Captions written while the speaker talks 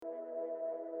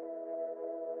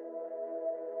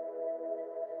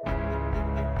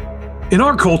In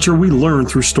our culture, we learn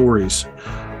through stories.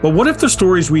 But what if the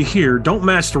stories we hear don't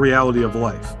match the reality of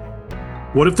life?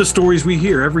 What if the stories we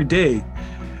hear every day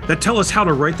that tell us how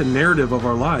to write the narrative of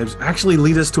our lives actually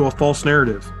lead us to a false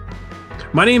narrative?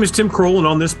 My name is Tim Kroll, and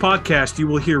on this podcast, you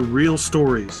will hear real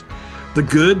stories. The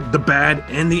good, the bad,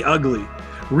 and the ugly.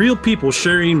 Real people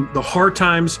sharing the hard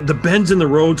times, the bends in the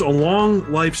roads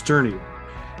along life's journey.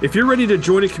 If you're ready to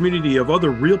join a community of other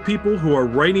real people who are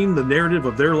writing the narrative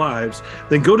of their lives,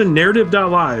 then go to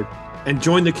narrative.live and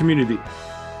join the community.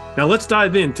 Now let's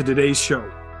dive into today's show.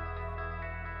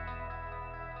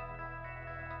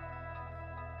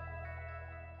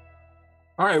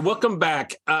 All right, welcome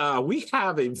back. We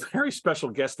have a very special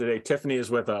guest today. Tiffany is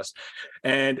with us.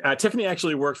 And Tiffany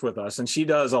actually works with us, and she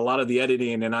does a lot of the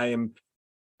editing. And I am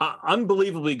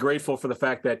unbelievably grateful for the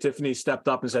fact that Tiffany stepped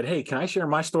up and said, "Hey, can I share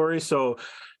my story?" So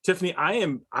Tiffany,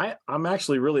 I'm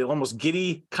actually really almost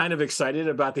giddy, kind of excited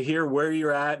about to hear where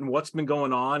you're at and what's been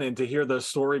going on and to hear the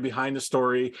story behind the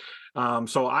story.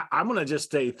 So I'm going to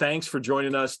just say thanks for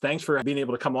joining us. Thanks for being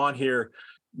able to come on here.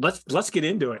 Let's get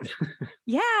into it.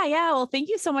 Yeah. Well, thank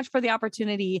you so much for the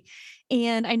opportunity.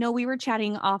 And I know we were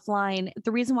chatting offline.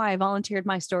 The reason why I volunteered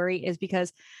my story is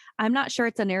because I'm not sure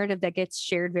it's a narrative that gets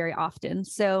shared very often.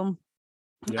 So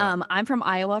I'm from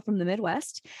Iowa, from the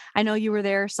Midwest. I know you were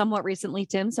there somewhat recently,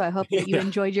 Tim, so I hope that you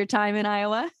enjoyed your time in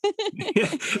Iowa.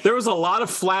 There was a lot of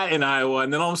flat in Iowa,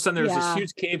 and then all of a sudden there was this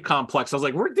huge cave complex. I was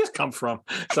like, where'd this come from?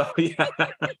 So,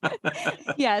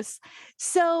 Yes.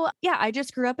 So, I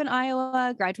just grew up in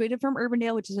Iowa, graduated from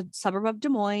Urbandale, which is a suburb of Des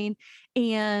Moines.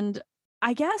 And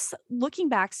I guess looking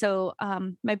back,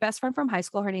 my best friend from high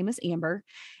school, her name is Amber,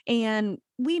 and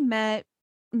we met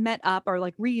up or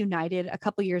like reunited a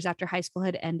couple years after high school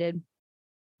had ended.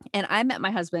 And I met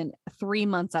my husband 3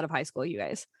 months out of high school, you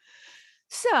guys.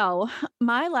 So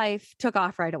my life took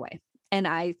off right away and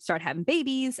I started having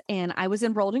babies and I was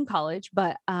enrolled in college,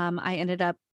 but I ended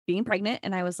up being pregnant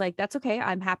and I was like, that's okay.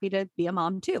 I'm happy to be a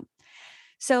mom too.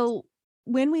 So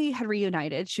when we had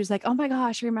reunited, she was like, oh my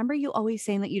gosh, I remember you always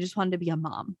saying that you just wanted to be a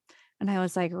mom. And I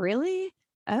was like, really?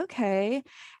 Okay.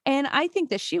 And I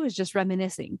think that she was just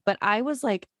reminiscing, but I was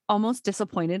like almost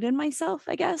disappointed in myself,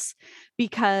 I guess,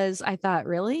 because I thought,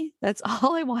 really, that's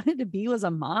all I wanted to be was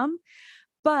a mom.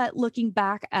 But looking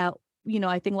back at,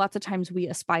 I think lots of times we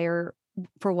aspire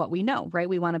for what we know, right?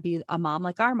 We want to be a mom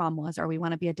like our mom was, or we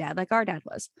want to be a dad like our dad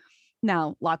was.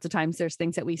 Now, lots of times there's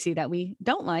things that we see that we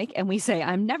don't like, and we say,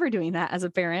 I'm never doing that as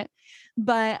a parent.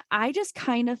 But I just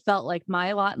kind of felt like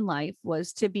my lot in life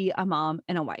was to be a mom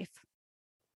and a wife.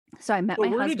 So I met my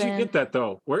husband. Where did you get that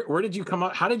though? Where did you come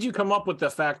up? How did you come up with the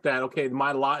fact that, okay,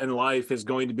 my lot in life is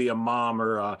going to be a mom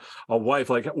or a wife?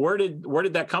 Like, where did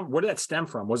that come? Where did that stem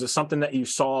from? Was it something that you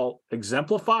saw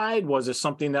exemplified? Was it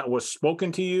something that was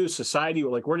spoken to you, society?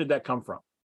 Like, where did that come from?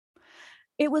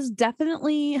 It was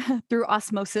definitely through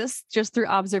osmosis, just through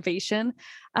observation.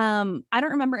 I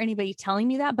don't remember anybody telling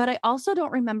me that, but I also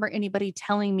don't remember anybody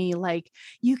telling me like,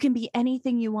 you can be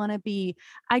anything you want to be.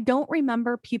 I don't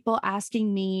remember people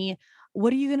asking me,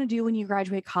 what are you going to do when you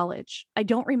graduate college? I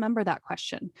don't remember that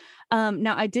question.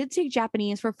 Now, I did take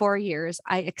Japanese for 4 years.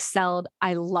 I excelled.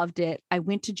 I loved it. I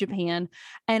went to Japan.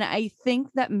 And I think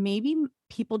that maybe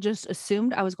people just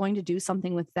assumed I was going to do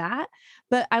something with that.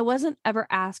 But I wasn't ever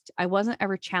asked. I wasn't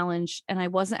ever challenged. And I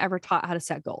wasn't ever taught how to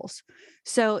set goals.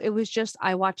 So it was just,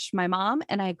 I watched my mom,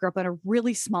 and I grew up in a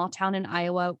really small town in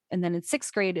Iowa. And then in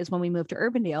 6th grade is when we moved to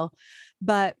Urbandale.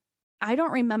 But I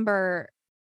don't remember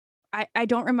I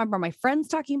don't remember my friends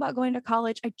talking about going to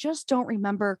college. I just don't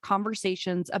remember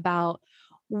conversations about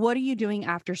what are you doing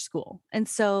after school? And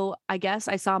so I guess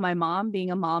I saw my mom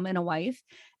being a mom and a wife,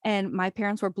 and my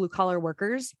parents were blue collar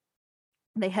workers.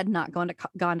 They had not gone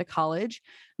to college.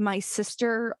 My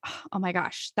sister, oh my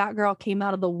gosh, that girl came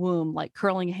out of the womb like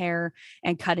curling hair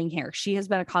and cutting hair. She has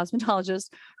been a cosmetologist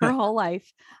her whole life.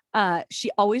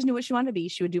 She always knew what she wanted to be.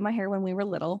 She would do my hair when we were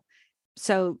little.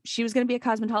 So she was going to be a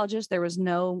cosmetologist. There was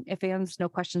no ifs, ands, no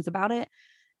questions about it.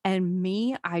 And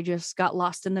me, I just got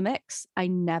lost in the mix. I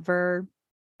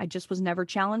just was never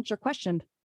challenged or questioned.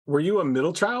 Were you a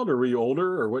middle child, or were you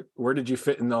older, or where did you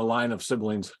fit in the line of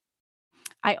siblings?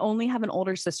 I only have an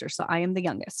older sister, so I am the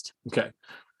youngest. Okay.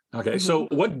 Mm-hmm. So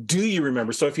what do you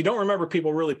remember? So if you don't remember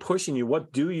people really pushing you,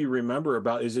 what do you remember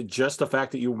about? Is it just the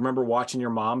fact that you remember watching your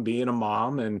mom being a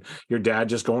mom and your dad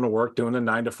just going to work doing a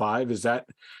 9 to 5? Is that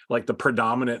like the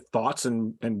predominant thoughts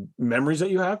and memories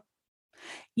that you have?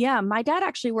 Yeah, my dad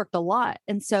actually worked a lot.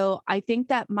 And so I think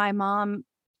that my mom,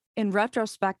 in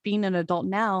retrospect, being an adult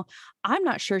now, I'm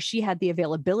not sure she had the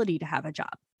availability to have a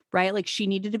job. right? Like she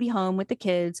needed to be home with the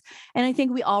kids. And I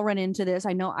think we all run into this.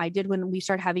 I know I did when we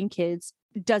started having kids.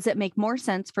 Does it make more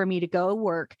sense for me to go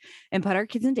work and put our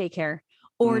kids in daycare?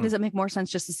 Or Mm. does it make more sense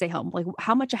just to stay home? Like,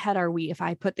 how much ahead are we if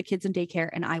I put the kids in daycare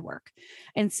and I work?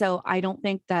 And so I don't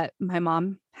think that my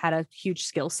mom had a huge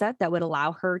skill set that would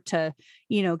allow her to,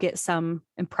 get some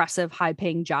impressive high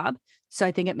paying job. So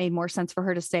I think it made more sense for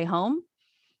her to stay home.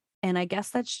 And I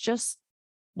guess that's just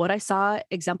what I saw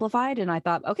exemplified. And I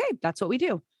thought, okay, that's what we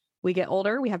do. We get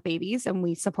older, we have babies, and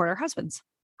we support our husbands.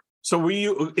 So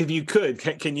if you could,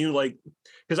 can you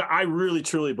because I really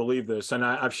truly believe this, and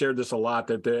I've shared this a lot,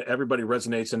 that everybody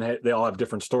resonates and they all have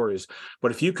different stories. But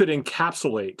if you could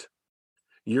encapsulate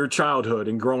your childhood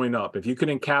and growing up, if you could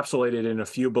encapsulate it in a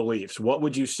few beliefs, what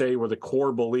would you say were the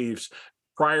core beliefs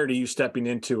prior to you stepping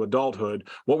into adulthood?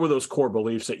 What were those core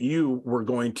beliefs that you were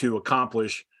going to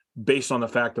accomplish based on the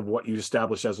fact of what you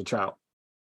established as a child?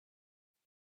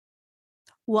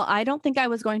 Well, I don't think I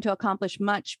was going to accomplish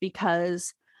much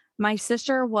because my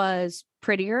sister was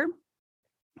prettier,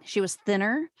 she was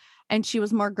thinner, and she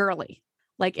was more girly.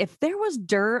 Like if there was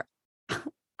dirt,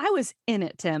 I was in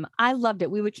it, Tim. I loved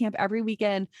it. We would camp every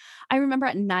weekend. I remember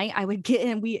at night I would get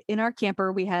in our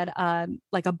camper, we had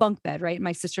like a bunk bed, right?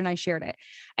 My sister and I shared it.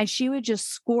 And she would just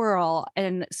squirrel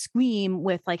and scream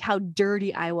with like how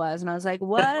dirty I was. And I was like,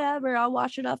 whatever, I'll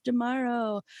wash it off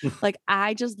tomorrow. Like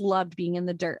I just loved being in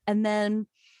the dirt. And then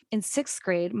in 6th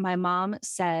grade, my mom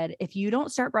said, if you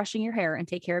don't start brushing your hair and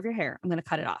take care of your hair, I'm going to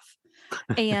cut it off.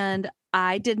 And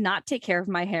I did not take care of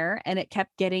my hair and it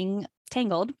kept getting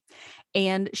tangled.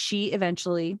 And she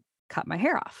eventually cut my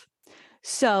hair off.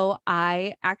 So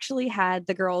I actually had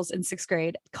the girls in 6th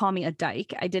grade call me a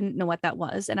dyke. I didn't know what that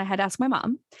was. And I had to ask my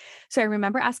mom. So I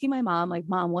remember asking my mom, like,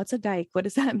 Mom, what's a dyke? What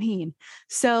does that mean?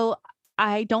 So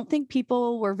I don't think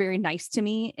people were very nice to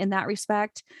me in that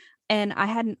respect. And I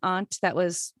had an aunt that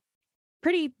was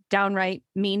pretty downright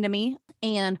mean to me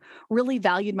and really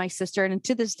valued my sister. And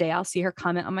to this day, I'll see her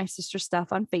comment on my sister's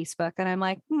stuff on Facebook. And I'm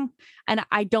like, And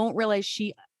I don't realize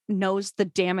she knows the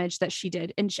damage that she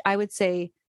did. And I would say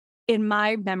in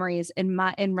my memories, in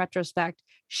retrospect,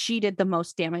 she did the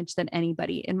most damage than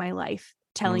anybody in my life,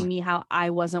 telling me how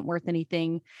I wasn't worth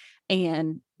anything.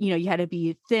 And, you had to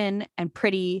be thin and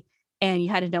pretty and you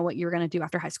had to know what you were going to do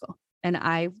after high school. And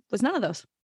I was none of those.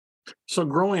 So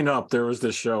growing up, there was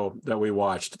this show that we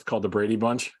watched called The Brady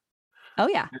Bunch. Oh,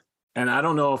 yeah. And I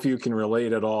don't know if you can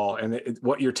relate at all. And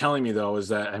what you're telling me, though, is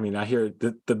that, I mean, I hear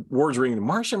the words ringing,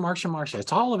 Marsha, Marsha, Marsha.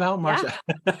 It's all about Marsha.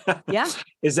 Yeah.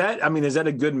 Is that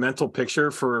a good mental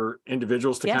picture for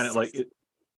individuals to kind of like it?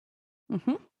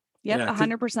 Mm-hmm. Yep, yeah,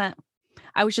 100%.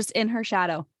 I was just in her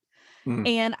shadow.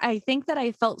 And I think that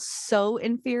I felt so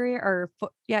inferior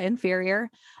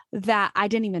that I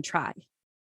didn't even try.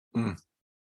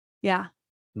 Yeah.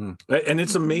 And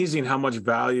it's amazing how much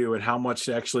value and how much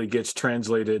actually gets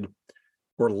translated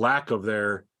or lack of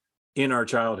there in our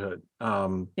childhood.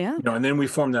 And then we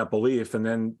form that belief and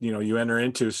then, you enter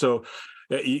into, so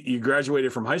you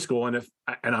graduated from high school. And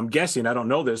I'm guessing, I don't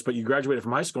know this, but you graduated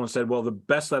from high school and said, well, the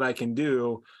best that I can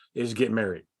do is get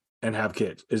married and have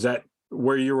kids. Is that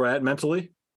where you were at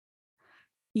mentally?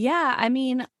 Yeah. I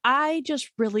mean, I just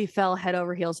really fell head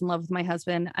over heels in love with my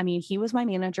husband. I mean, he was my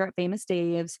manager at Famous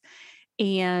Dave's.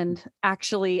 And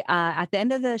actually, at the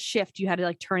end of the shift, you had to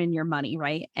like turn in your money,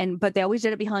 right? But they always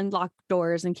did it behind locked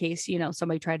doors in case,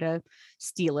 somebody tried to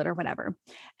steal it or whatever.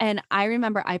 And I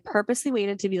remember I purposely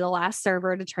waited to be the last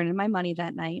server to turn in my money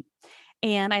that night.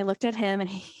 And I looked at him and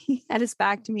he had his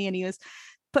back to me and he was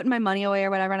putting my money away or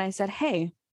whatever. And I said,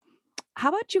 hey, how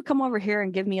about you come over here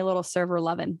and give me a little server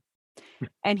lovin'?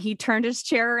 And he turned his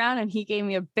chair around and he gave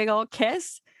me a big old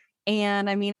kiss. And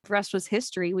I mean, the rest was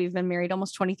history. We've been married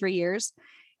almost 23 years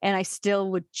and I still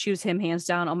would choose him hands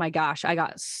down. Oh my gosh, I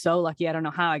got so lucky. I don't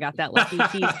know how I got that lucky.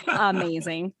 He's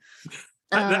amazing.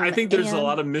 I think there's a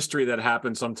lot of mystery that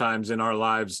happens sometimes in our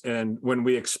lives. And when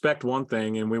we expect one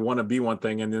thing and we want to be one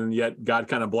thing, and then yet God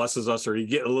kind of blesses us, or you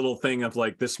get a little thing of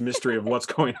like this mystery of what's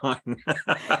going on.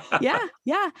 Yeah.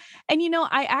 And,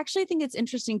 I actually think it's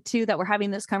interesting too, that we're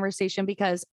having this conversation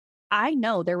because I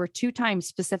know there were 2 times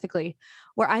specifically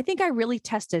where I think I really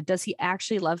tested, does he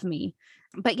actually love me?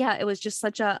 But yeah, it was just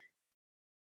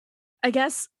I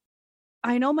guess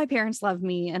I know my parents loved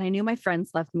me and I knew my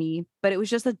friends loved me, but it was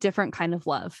just a different kind of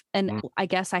love. And I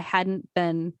guess I hadn't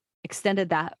been extended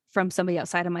that from somebody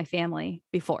outside of my family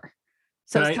before.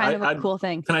 So it's kind of a cool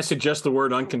thing. Can I suggest the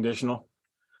word unconditional?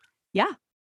 Yeah.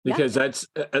 Because that's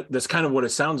kind of what it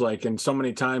sounds like. And so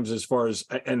many times as far as,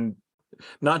 and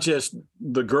not just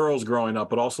the girls growing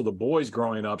up, but also the boys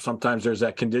growing up, sometimes there's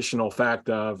that conditional fact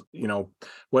of,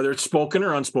 whether it's spoken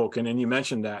or unspoken. And you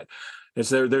mentioned that. It's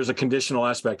there's a conditional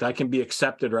aspect. I can be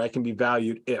accepted or I can be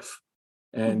valued if.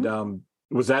 And Mhm.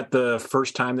 was that the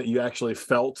first time that you actually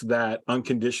felt that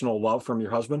unconditional love from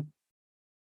your husband?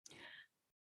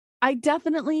 I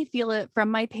definitely feel it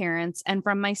from my parents and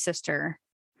from my sister.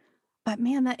 But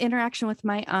man, that interaction with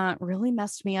my aunt really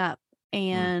messed me up.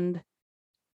 Mm, And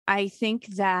I think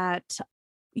that,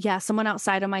 yeah, someone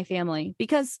outside of my family,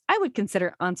 because I would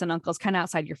consider aunts and uncles kind of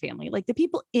outside your family. Like the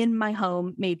people in my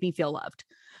home made me feel loved.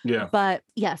 yeah. But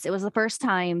yes, it was the first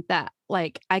time that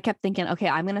like I kept thinking, okay,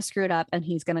 I'm going to screw it up and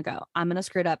he's going to go. I'm going to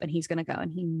screw it up and he's going to go.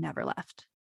 And he never left.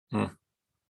 Mm.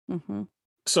 Hmm.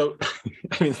 So,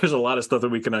 I mean, there's a lot of stuff that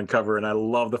we can uncover, and I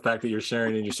love the fact that you're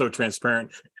sharing and you're so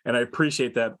transparent, and I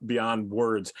appreciate that beyond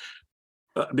words,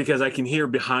 because I can hear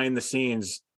behind the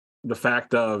scenes the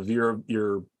fact of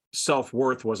your self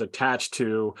worth was attached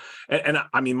to, and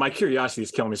I mean, my curiosity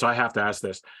is killing me, so I have to ask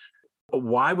this: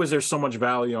 why was there so much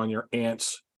value on your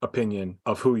aunt's opinion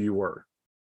of who you were?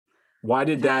 Why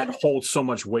did I've that had, hold so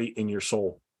much weight in your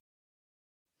soul?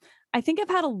 I think I've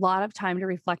had a lot of time to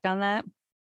reflect on that.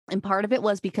 And part of it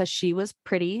was because she was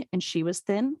pretty and she was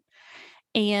thin.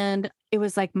 And it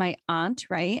was like my aunt,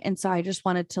 right? And so I just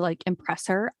wanted to like impress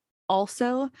her.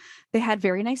 Also, they had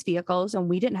very nice vehicles and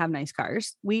we didn't have nice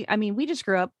cars. I mean, we just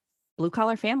grew up blue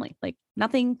collar family, like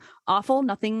nothing awful,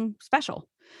 nothing special.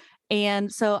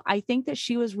 And so I think that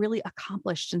she was really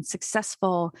accomplished and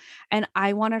successful. And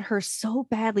I wanted her so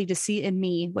badly to see in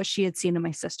me what she had seen in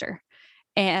my sister.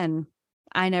 And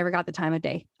I never got the time of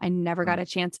day. I never got Mm, a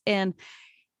chance. And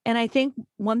I think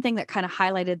one thing that kind of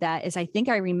highlighted that is I think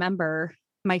I remember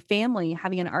my family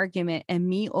having an argument and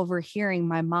me overhearing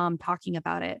my mom talking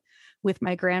about it with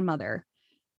my grandmother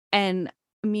and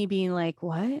me being like,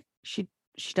 "What? She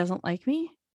doesn't like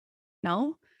me?"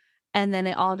 No. And then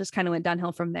it all just kind of went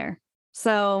downhill from there.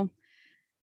 So,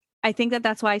 I think that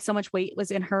that's why so much weight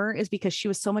was in her is because she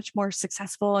was so much more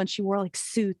successful and she wore like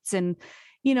suits and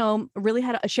really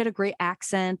she had a great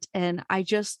accent and I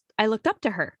looked up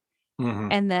to her.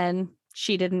 mhm, And then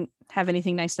she didn't have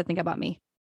anything nice to think about me.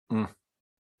 mm.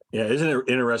 Yeah, isn't it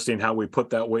interesting how we put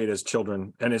that weight as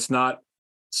children? And it's not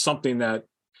something that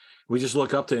we just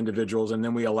look up to individuals and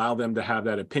then we allow them to have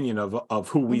that opinion of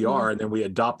who we Mhm. are, and then we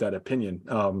adopt that opinion.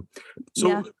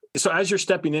 Yeah. So so as you're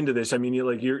stepping into this, I mean,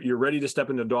 you're ready to step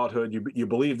into adulthood. You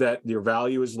believe that your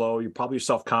value is low. You probably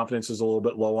self confidence is a little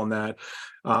bit low on that.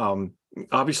 Um,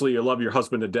 Obviously, you love your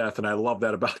husband to death, and I love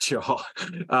that about you all.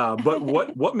 But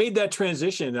what made that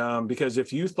transition? Because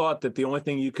if you thought that the only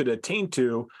thing you could attain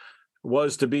to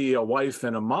was to be a wife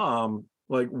and a mom,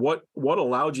 like what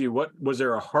allowed you, what was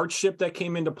there a hardship that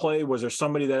came into play? Was there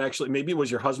somebody that actually, maybe it was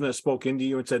your husband that spoke into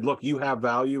you and said, look, you have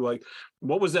value? Like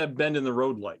what was that bend in the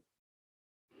road like?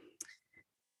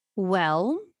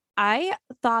 Well, I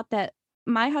thought that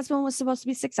my husband was supposed to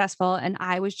be successful and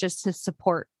I was just his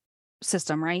support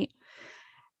system, right?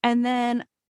 And then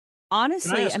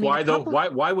Can I honestly, I ask mean, a why though? couple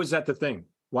Why was that the thing?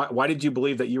 Why did you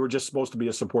believe that you were just supposed to be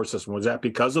a support system? Was that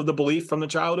because of the belief from the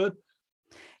childhood?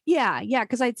 yeah, yeah,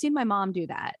 because I'd seen my mom do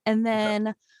that. And Okay.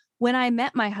 then when I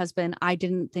met my husband, I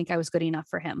didn't think I was good enough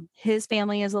for him. His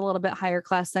family is a little bit higher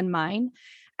class than mine.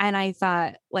 And I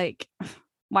thought, like,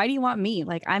 why do you want me?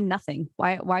 Like, I'm nothing.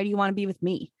 Why do you want to be with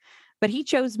me? But he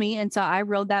chose me. And so I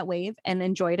rode that wave and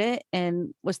enjoyed it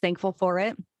and was thankful for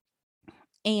it.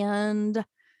 And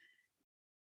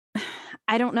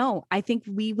I don't know. I think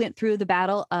we went through the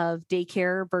battle of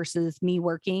daycare versus me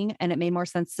working, and it made more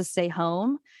sense to stay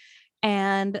home.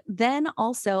 And then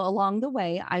also along the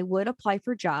way, I would apply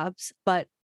for jobs, but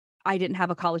I didn't have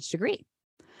a college degree.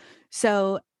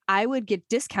 So I would get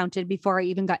discounted before I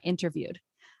even got interviewed.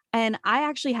 And I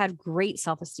actually had great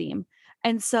self esteem.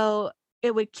 And so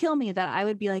it would kill me that I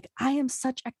would be like, I am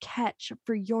such a catch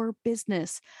for your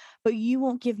business, but you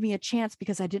won't give me a chance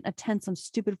because I didn't attend some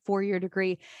stupid 4-year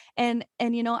degree. And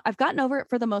I've gotten over it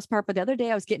for the most part. But the other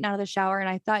day I was getting out of the shower and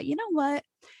I thought, you know what?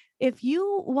 If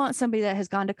you want somebody that has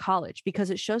gone to college because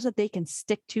it shows that they can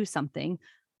stick to something,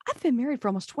 I've been married for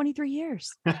almost 23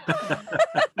 years.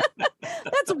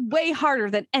 That's way harder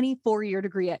than any 4-year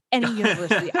degree at any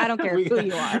university. I don't care we who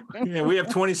you are. yeah, we have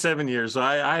 27 years, so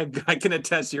I can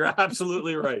attest. You're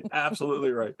absolutely right.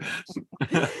 Absolutely right.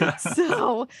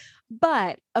 So,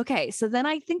 but okay, so then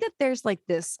I think that there's like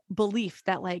this belief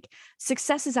that like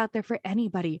success is out there for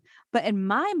anybody. But in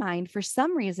my mind, for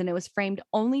some reason, it was framed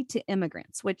only to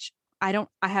immigrants, which I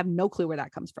have no clue where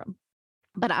that comes from.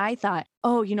 But I thought,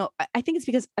 oh, I think it's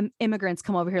because immigrants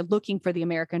come over here looking for the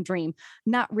American dream,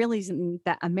 not realizing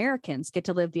that Americans get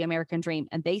to live the American dream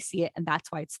and they see it. And that's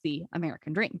why it's the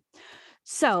American dream.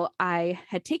 So I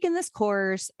had taken this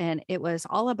course and it was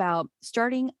all about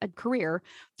starting a career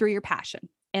through your passion.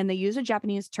 And they use a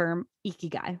Japanese term,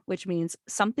 ikigai, which means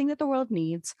something that the world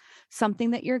needs,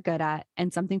 something that you're good at,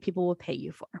 and something people will pay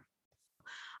you for.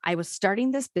 I was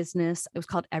starting this business. It was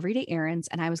called Everyday Errands,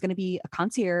 and I was going to be a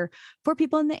concierge for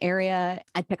people in the area.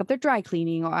 I'd pick up their dry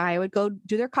cleaning, or I would go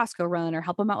do their Costco run or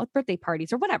help them out with birthday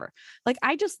parties or whatever. Like,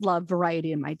 I just love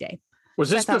variety in my day. Was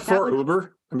this before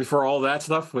Uber and before all that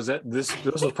stuff? Was that this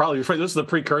was probably before, this is the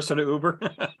precursor to Uber?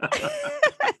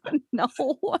 No.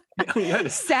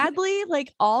 Sadly,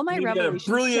 like all my revelations. A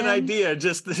brilliant idea.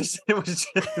 Just this. It was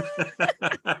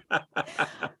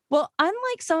Well,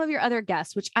 unlike some of your other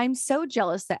guests, which I'm so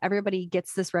jealous that everybody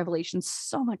gets this revelation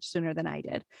so much sooner than I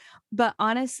did. But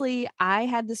honestly, I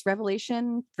had this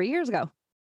revelation 3 years ago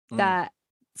that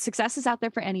success is out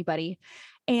there for anybody.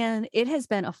 And it has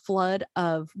been a flood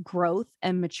of growth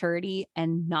and maturity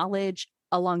and knowledge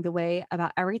along the way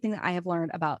about everything that I have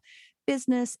learned about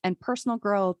business and personal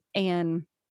growth and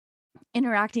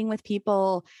interacting with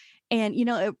people. And,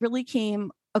 it really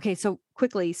came. Okay, so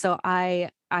quickly. So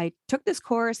I took this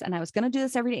course and I was going to do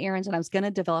this Everyday Errands and I was going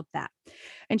to develop that.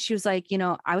 And she was like,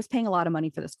 I was paying a lot of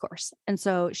money for this course. And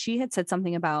so she had said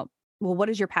something about, well, what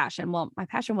is your passion? Well, my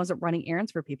passion wasn't running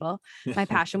errands for people. My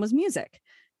passion was music.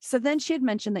 So then she had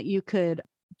mentioned that you could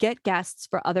get guests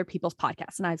for other people's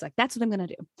podcasts. And I was like, that's what I'm going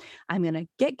to do. I'm going to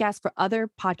get guests for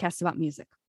other podcasts about music.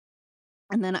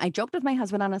 And then I joked with my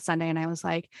husband on a Sunday and I was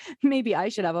like, maybe I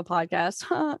should have a podcast.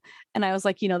 And I was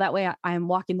like, that way I'm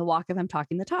walking the walk if I'm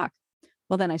talking the talk.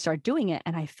 Well, then I started doing it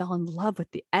and I fell in love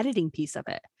with the editing piece of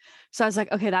it. So I was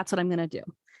like, okay, that's what I'm going to do.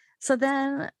 So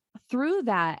then through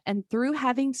that and through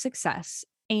having success,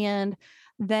 and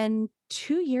then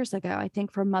 2 years ago, I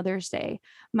think for Mother's Day,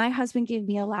 my husband gave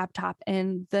me a laptop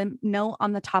and the note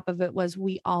on the top of it was,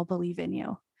 "We all believe in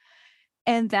you."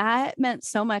 And that meant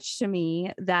so much to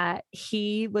me that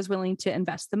he was willing to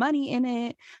invest the money in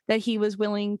it, that he was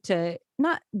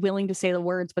not willing to say the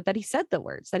words, but that he said the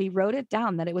words, that he wrote it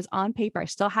down, that it was on paper. I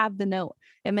still have the note.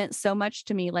 It meant so much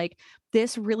to me. Like,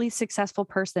 this really successful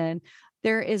person.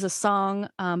 There is a song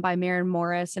by Maren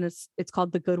Morris, and it's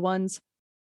called The Good Ones.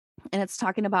 And it's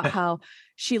talking about how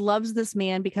she loves this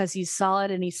man because he's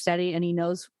solid and he's steady and he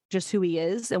knows just who he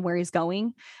is and where he's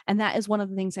going. And that is one of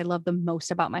the things I love the most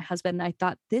about my husband. And I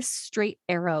thought, this straight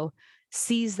arrow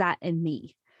sees that in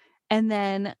me. And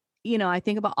then, I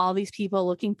think about all these people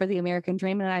looking for the American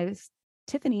dream. And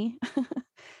Tiffany,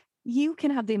 you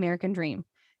can have the American dream.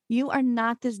 You are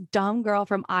not this dumb girl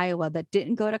from Iowa that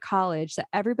didn't go to college, that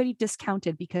everybody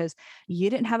discounted because you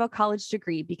didn't have a college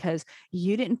degree, because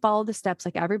you didn't follow the steps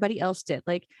like everybody else did.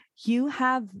 Like, you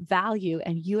have value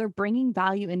and you are bringing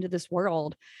value into this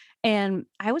world. And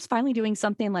I was finally doing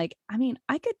something like,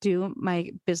 I could do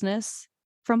my business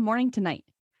from morning to night.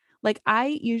 Like,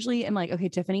 I usually am like, okay,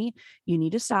 Tiffany, you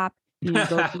need to stop. You need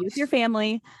to go be with your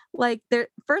family. Like,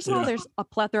 first of all, there's a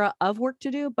plethora of work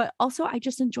to do, but also I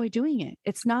just enjoy doing it.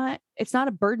 It's not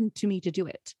a burden to me to do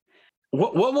it.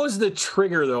 What was the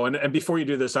trigger though? And before you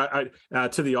do this, I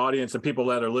to the audience and people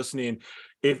that are listening,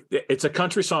 if it's a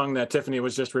country song that Tiffany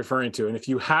was just referring to, and if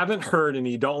you haven't heard and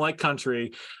you don't like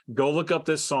country, go look up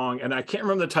this song. And I can't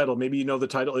remember the title. Maybe you know the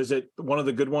title. Is it One of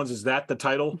the Good Ones? Is that the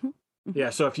title? Mm-hmm.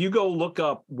 Yeah. So if you go look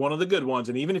up One of the Good Ones,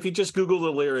 and even if you just Google the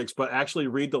lyrics, but actually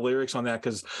read the lyrics on that,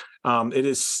 because it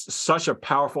is such a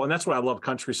powerful, and that's why I love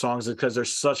country songs, is because they're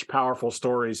such powerful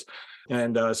stories.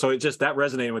 And so it just, that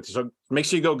resonated with you. So make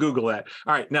sure you go Google that.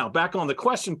 All right. Now back on the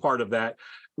question part of that,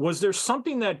 was there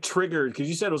something that triggered, because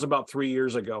you said it was about 3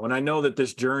 years ago. And I know that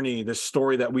this journey, this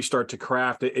story that we start to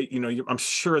craft, I'm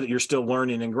sure that you're still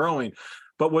learning and growing,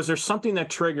 but was there something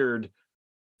that triggered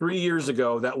 3 years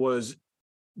ago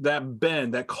that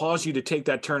bend that caused you to take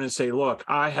that turn and say, look,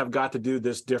 I have got to do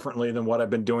this differently than what I've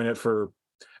been doing it for?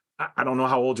 I don't know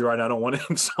how old you are, and I don't want to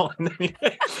insult anything.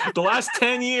 The last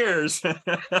 10 years,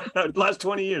 the last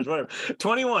 20 years, whatever,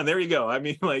 21, there you go.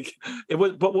 It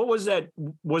was, but what was that?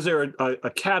 Was there a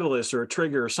catalyst or a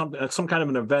trigger or something, some kind of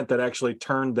an event that actually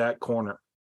turned that corner?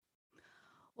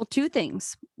 Well, two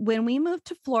things. When we moved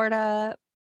to Florida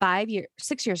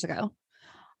 6 years ago,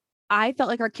 I felt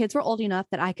like our kids were old enough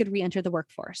that I could re-enter the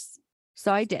workforce.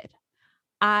 So I did.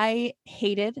 I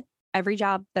hated every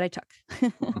job that I took.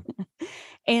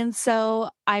 And so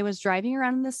I was driving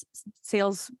around in this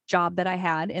sales job that I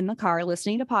had in the car,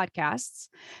 listening to podcasts.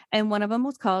 And one of them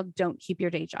was called Don't Keep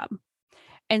Your Day Job.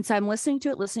 And so I'm listening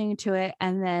to it.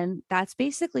 And then that's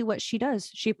basically what she does.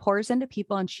 She pours into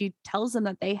people and she tells them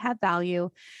that they have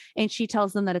value, and she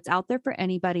tells them that it's out there for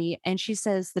anybody. And she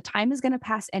says, the time is going to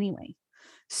pass anyway.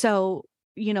 So,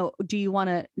 do you want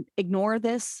to ignore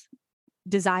this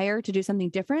desire to do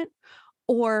something different,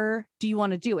 or do you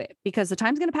want to do it? Because the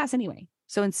time's going to pass anyway.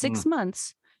 So in 6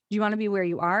 months, Do you want to be where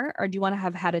you are, or do you want to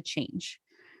have had a change?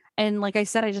 And like I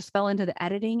said, I just fell into the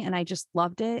editing and I just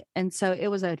loved it. And so it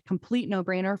was a complete no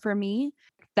brainer for me.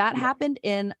 That Yeah. happened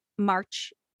in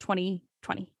March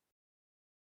 2020.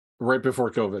 Right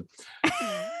before COVID.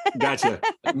 Gotcha.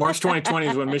 March 2020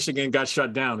 is when Michigan got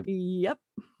shut down. Yep.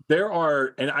 There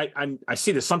are, and I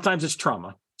see this. Sometimes it's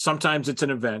trauma. Sometimes it's an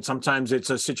event. Sometimes it's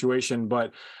a situation.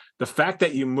 But the fact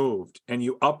that you moved and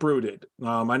you uprooted,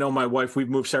 I know my wife, we've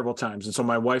moved several times. And so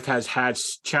my wife has had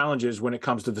challenges when it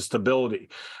comes to the stability.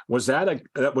 Did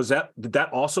that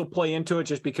also play into it,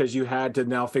 just because you had to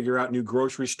now figure out new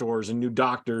grocery stores and new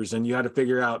doctors, and you had to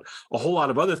figure out a whole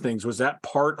lot of other things? Was that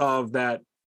part of that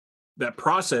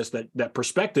process, that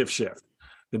perspective shift?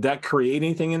 Did that create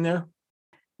anything in there?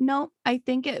 No, I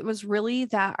think it was really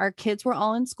that our kids were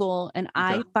all in school and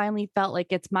I Okay. finally felt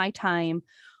like it's my time.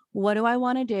 What do I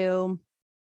want to do?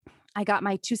 I got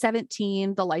my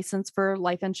 217, the license for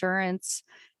life insurance,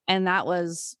 and that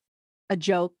was a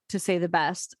joke, to say the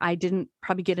best. I didn't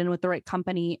probably get in with the right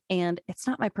company, and it's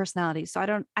not my personality.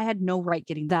 So I had no right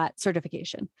getting that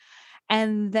certification.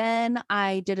 And then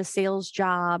I did a sales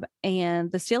job, and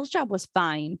the sales job was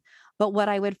fine. But what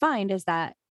I would find is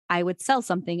that I would sell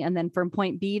something, and then from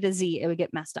point B to Z, it would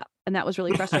get messed up. And that was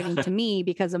really frustrating to me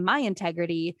because of my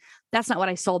integrity. That's not what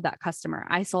I sold that customer.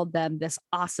 I sold them this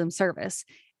awesome service.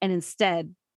 And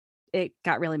instead, it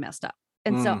got really messed up.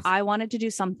 And so Mm, I wanted to do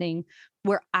something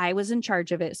where I was in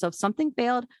charge of it. So if something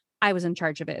failed, I was in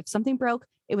charge of it. If something broke,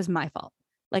 it was my fault.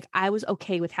 Like I was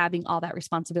okay with having all that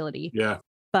responsibility. yeah.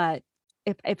 But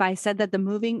if I said that the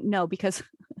moving, no, because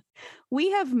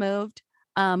we have moved.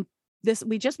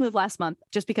 We just moved last month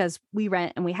just because we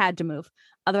rent and we had to move.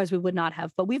 Otherwise, we would not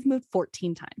have. But we've moved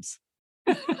 14 times.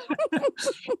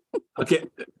 Okay.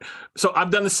 So I've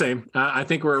done the same. I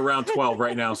think we're around 12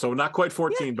 right now. So not quite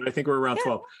 14, but I think we're around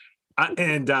Yeah. 12.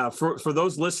 And for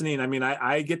those listening, I mean,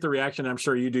 I get the reaction. I'm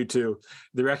sure you do too.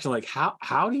 The reaction, like,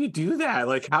 how do you do that?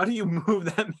 Like, how do you move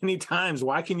that many times?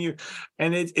 Why can you?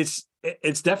 And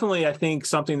it's definitely, I think,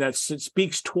 something that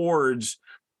speaks towards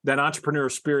that entrepreneur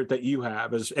spirit that you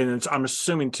have. I'm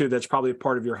assuming too, that's probably a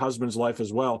part of your husband's life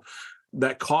as well,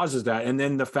 that causes that. And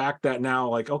then the fact that now,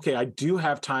 like, okay, I do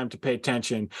have time to pay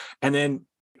attention. And then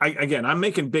I'm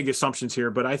making big assumptions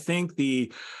here, but I think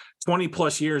the 20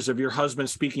 plus years of your husband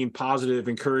speaking positive,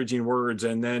 encouraging words,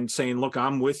 and then saying, look,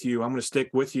 I'm with you, I'm going to stick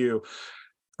with you,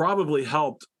 probably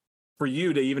helped for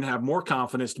you to even have more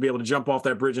confidence to be able to jump off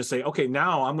that bridge and say, okay,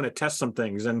 now I'm going to test some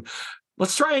things, and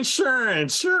let's try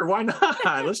insurance. Sure, why not?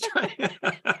 Let's try.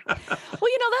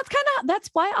 Well, that's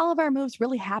why all of our moves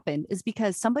really happened, is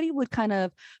because somebody would kind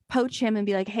of poach him and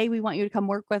be like, hey, we want you to come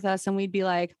work with us. And we'd be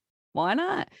like, why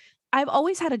not? I've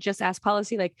always had a just ask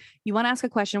policy. Like, you want to ask a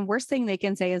question, worst thing they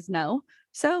can say is no.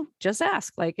 So just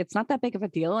ask. Like, it's not that big of a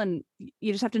deal. And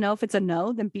you just have to know if it's a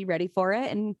no, then be ready for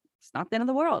it. And it's not the end of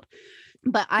the world.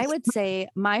 But I would say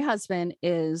my husband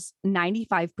is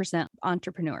 95%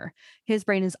 entrepreneur. His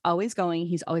brain is always going.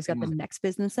 He's always got the next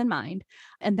business in mind.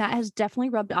 And that has definitely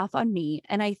rubbed off on me.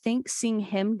 And I think seeing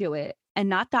him do it and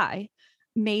not die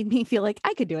made me feel like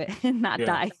I could do it and not Yeah.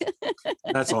 die.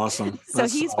 That's awesome. So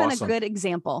That's he's awesome. been a good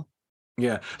example.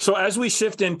 Yeah. So as we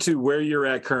shift into where you're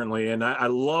at currently, and I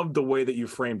love the way that you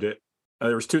framed it.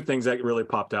 There was two things that really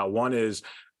popped out. One is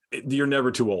you're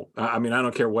never too old. I mean, I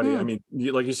don't care what, I mean,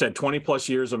 like you said, 20 plus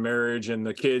years of marriage and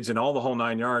the kids and all the whole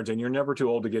 9 yards, and you're never too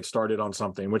old to get started on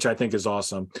something, which I think is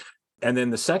awesome. And then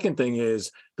the second thing is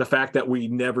the fact that we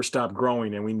never stop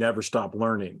growing and we never stop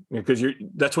learning, because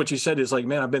that's what you said, is like,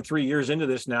 man, I've been 3 years into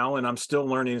this now and I'm still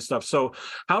learning and stuff. So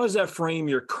how does that frame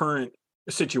your current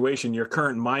situation, your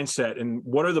current mindset, and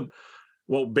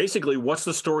basically what's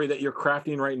the story that you're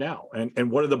crafting right now? And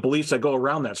what are the beliefs that go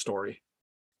around that story?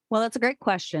 Well, that's a great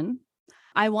question.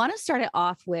 I want to start it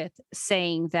off with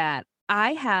saying that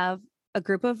I have a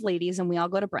group of ladies and we all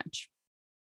go to brunch.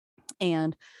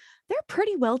 And they're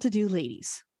pretty well-to-do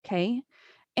ladies. Okay.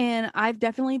 And I've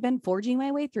definitely been forging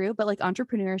my way through, but like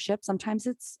entrepreneurship, sometimes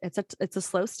it's a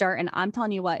slow start. And I'm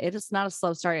telling you what, it is not a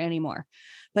slow start anymore,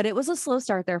 but it was a slow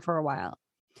start there for a while.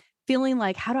 Feeling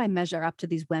like, how do I measure up to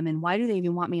these women? Why do they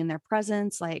even want me in their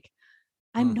presence? Like,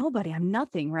 I'm nobody, I'm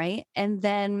nothing. Right. And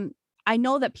then I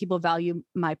know that people value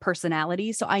my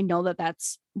personality. So I know that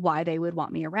that's why they would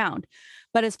want me around.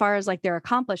 But as far as like their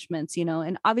accomplishments,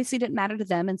 and obviously it didn't matter to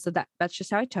them. And so that's just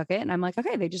how I took it. And I'm like,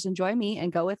 okay, they just enjoy me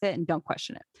and go with it and don't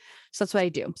question it. So that's what I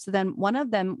do. So then one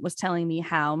of them was telling me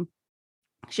how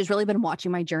she's really been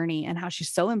watching my journey and how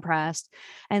she's so impressed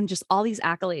and just all these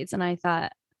accolades. And I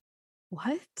thought,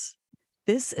 what?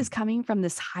 this is coming from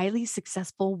this highly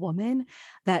successful woman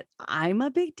that I'm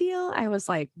a big deal. I was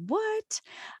like, what?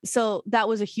 So that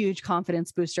was a huge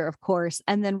confidence booster, of course.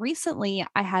 And then recently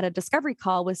I had a discovery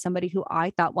call with somebody who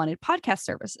I thought wanted podcast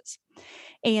services.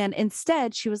 And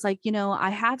instead, she was like, I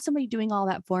have somebody doing all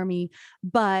that for me,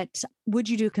 but would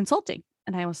you do consulting?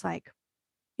 And I was like,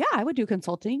 yeah, I would do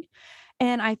consulting.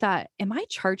 And I thought, am I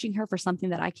charging her for something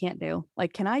that I can't do?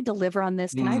 Like, can I deliver on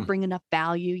this? Can I Mm. bring enough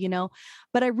value?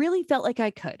 But I really felt like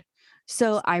I could.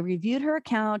 So I reviewed her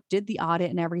account, did the audit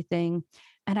and everything.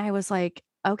 And I was like,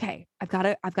 okay, I've got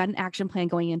an action plan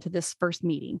going into this first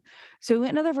meeting. So we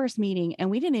went into the first meeting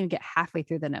and we didn't even get halfway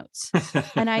through the notes.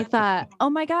 And I thought, oh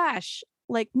my gosh,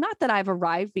 like, not that I've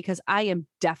arrived, because I am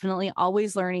definitely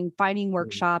always learning, finding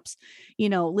workshops,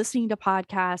 listening to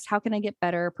podcasts. How can I get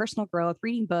better? Personal growth,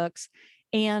 reading books.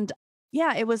 And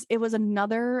yeah, it was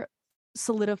another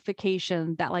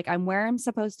solidification that, like, I'm where I'm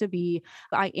supposed to be.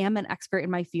 I am an expert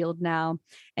in my field now.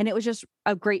 And it was just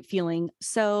a great feeling.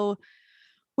 So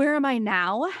where am I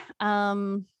now?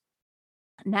 Um,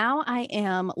 Now I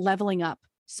am leveling up.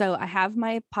 So I have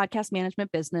my podcast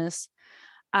management business.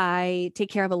 I take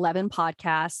care of 11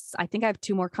 podcasts. I think I have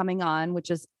two more coming on, which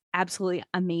is absolutely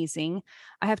amazing.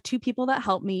 I have two people that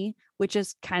help me, which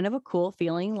is kind of a cool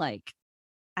feeling. Like,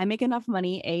 I make enough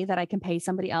money, A, that I can pay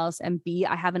somebody else, and B,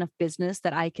 I have enough business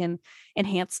that I can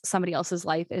enhance somebody else's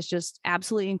life, is just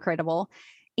absolutely incredible.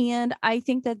 And I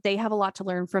think that they have a lot to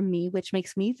learn from me, which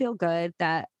makes me feel good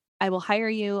that I will hire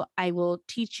you, I will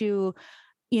teach you,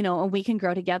 and we can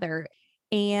grow together.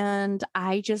 And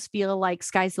I just feel like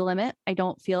sky's the limit. I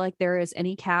don't feel like there is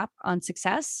any cap on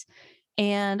success.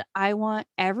 And I want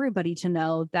everybody to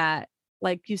know that,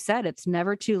 like you said, it's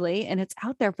never too late and it's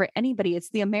out there for anybody. It's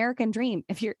the American dream.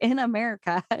 If you're in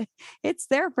America, it's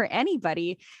there for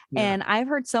anybody. Yeah. And I've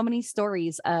heard so many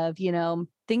stories of,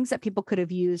 things that people could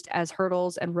have used as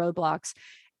hurdles and roadblocks.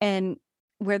 And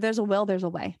where there's a will, there's a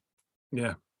way.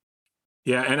 Yeah.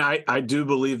 Yeah, and I do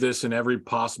believe this in every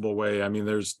possible way. I mean,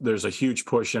 there's a huge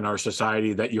push in our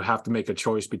society that you have to make a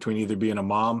choice between either being a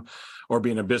mom or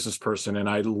being a business person. And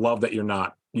I love that you're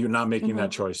not making Hmm.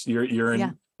 that choice. You're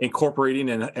Yeah.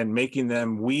 incorporating and making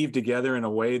them weave together in a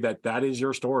way that is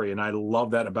your story. And I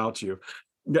love that about you.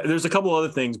 There's a couple other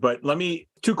things, but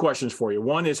two questions for you.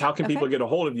 One is, how can Okay. people get a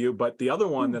hold of you? But the other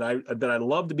one Hmm. that I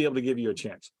love to be able to give you a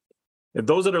chance. If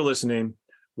those that are listening,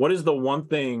 what is the one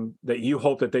thing that you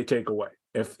hope that they take away?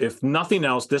 If nothing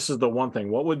else, this is the one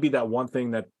thing. What would be that one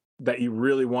thing that you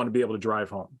really want to be able to drive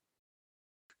home?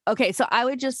 Okay, so I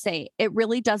would just say it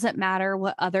really doesn't matter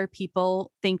what other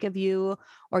people think of you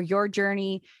or your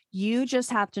journey. You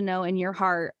just have to know in your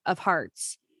heart of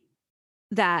hearts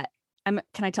that can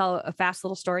I tell a fast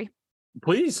little story?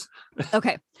 Please,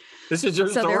 Okay. this is your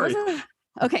So there was story.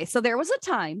 a Okay, so there was a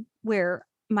time where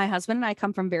my husband and I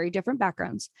come from very different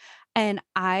backgrounds, and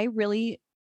I really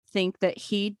think that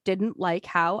he didn't like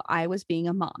how I was being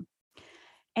a mom.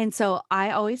 And so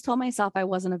I always told myself I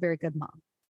wasn't a very good mom.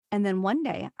 And then one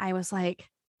day I was like,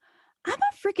 I'm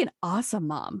a freaking awesome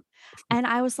mom. And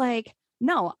I was like,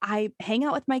 no, I hang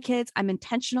out with my kids. I'm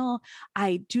intentional.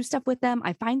 I do stuff with them.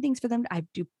 I find things for them. I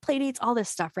do play dates, all this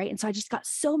stuff. Right. And so I just got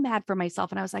so mad for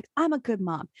myself. And I was like, I'm a good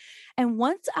mom. And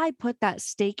once I put that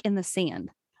stake in the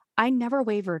sand, I never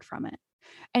wavered from it.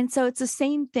 And so it's the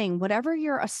same thing. Whatever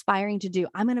you're aspiring to do,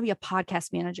 I'm going to be a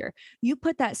podcast manager. You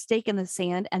put that stake in the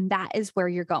sand, and that is where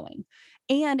you're going.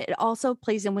 And it also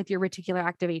plays in with your reticular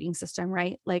activating system,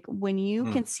 right? Like, when you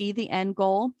Mm. can see the end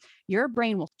goal, your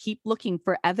brain will keep looking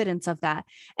for evidence of that.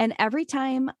 And every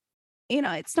time,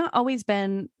 it's not always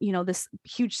been, this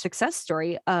huge success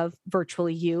story of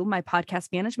Virtually You, my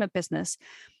podcast management business.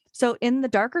 So in the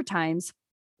darker times,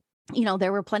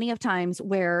 there were plenty of times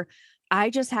where I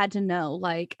just had to know,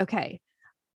 like, okay,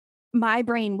 my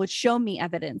brain would show me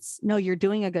evidence. No, you're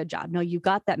doing a good job. No, you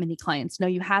got that many clients. No,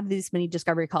 you have these many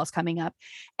discovery calls coming up.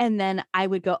 And then I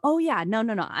would go, oh yeah, no,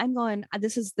 no, no. I'm going,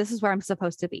 this is where I'm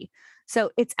supposed to be.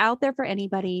 So it's out there for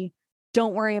anybody.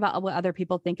 Don't worry about what other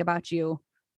people think about you,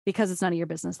 because it's none of your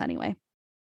business anyway.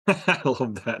 I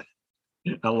love that.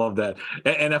 I love that.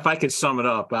 And if I could sum it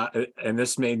up, and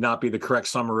this may not be the correct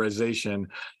summarization,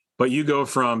 but you go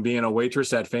from being a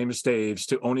waitress at Famous Dave's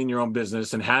to owning your own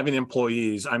business and having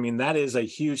employees. I mean, that is a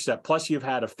huge step. Plus, you've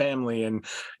had a family and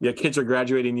your kids are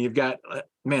graduating. You've got,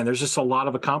 man, there's just a lot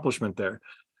of accomplishment there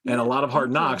and a Yeah, lot of hard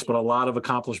thank you. knocks, but a lot of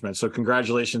accomplishment. So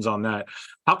congratulations on that.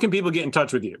 How can people get in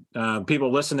touch with you?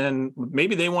 People listening,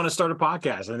 maybe they want to start a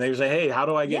podcast and they say, hey, how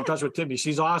do I get in Yeah. touch with Tiffany?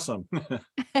 She's awesome.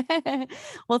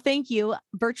 Well, thank you.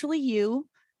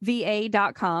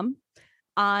 VirtuallyUVA.com.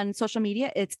 On social media,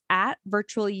 it's at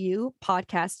Virtually You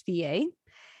Podcast VA.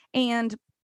 And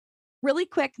Really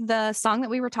quick, the song that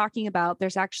we were talking about,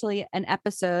 there's actually an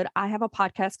episode. I have a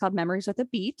podcast called Memories with a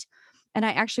Beat, and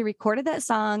I actually recorded that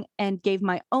song and gave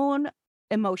my own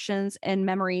emotions and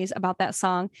memories about that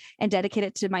song and dedicate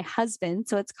it to my husband.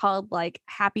 So it's called like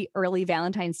Happy Early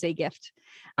Valentine's Day Gift.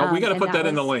 We got to And put that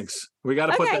in the was links. We got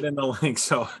to put that in the links.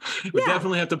 So we Yeah.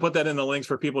 definitely have to put that in the links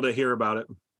for people to hear about it.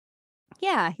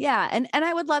 Yeah, yeah. And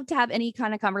I would love to have any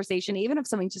kind of conversation, even if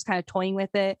someone's just kind of toying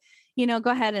with it,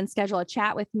 go ahead and schedule a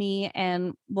chat with me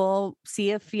and we'll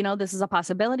see if, this is a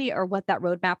possibility or what that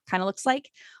roadmap kind of looks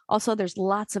like. Also, there's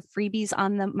lots of freebies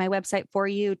on my website for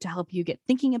you to help you get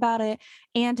thinking about it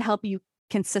and to help you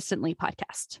consistently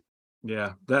podcast.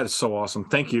 Yeah, that is so awesome.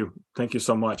 Thank you. Thank you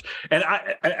so much. And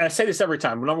I say this every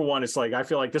time. Number one, it's like, I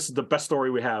feel like this is the best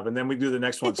story we have. And then we do the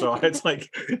next one. So it's like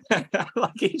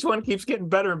each one keeps getting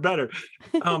better and better.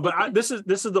 But this is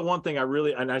the one thing I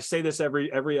really, and I say this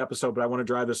every episode, but I want to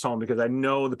drive this home because I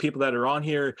know the people that are on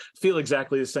here feel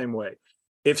exactly the same way.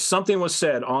 If something was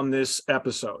said on this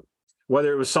episode,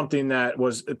 whether it was something that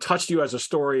touched you as a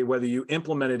story, whether you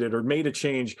implemented it or made a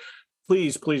change,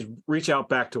 please reach out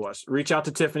back to us. Reach out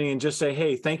to Tiffany and just say,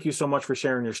 hey, thank you so much for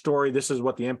sharing your story. This is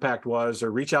what the impact was, or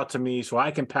reach out to me so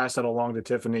I can pass that along to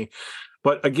Tiffany.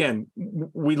 But again,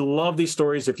 we love these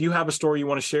stories. If you have a story you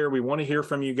want to share, we want to hear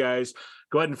from you guys.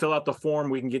 Go ahead and fill out the form.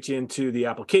 We can get you into the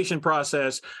application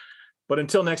process. But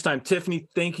until next time, Tiffany,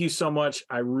 thank you so much.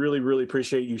 I really, really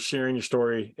appreciate you sharing your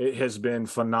story. It has been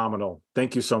phenomenal.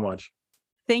 Thank you so much.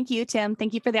 Thank you, Tim.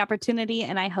 Thank you for the opportunity.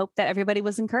 And I hope that everybody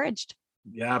was encouraged.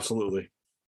 Yeah, absolutely.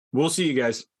 We'll see you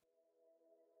guys.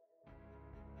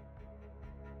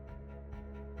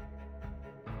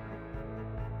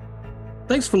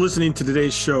 Thanks for listening to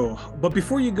today's show. But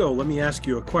before you go, let me ask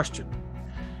you a question.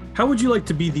 How would you like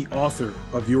to be the author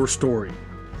of your story?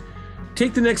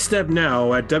 Take the next step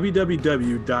now at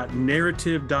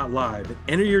www.narrative.live and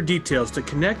enter your details to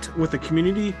connect with a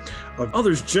community of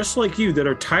others just like you that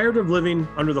are tired of living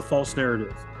under the false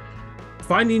narrative.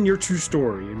 Finding your true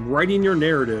story and writing your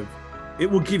narrative, it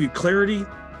will give you clarity,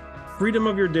 freedom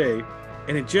of your day,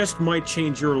 and it just might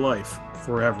change your life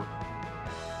forever.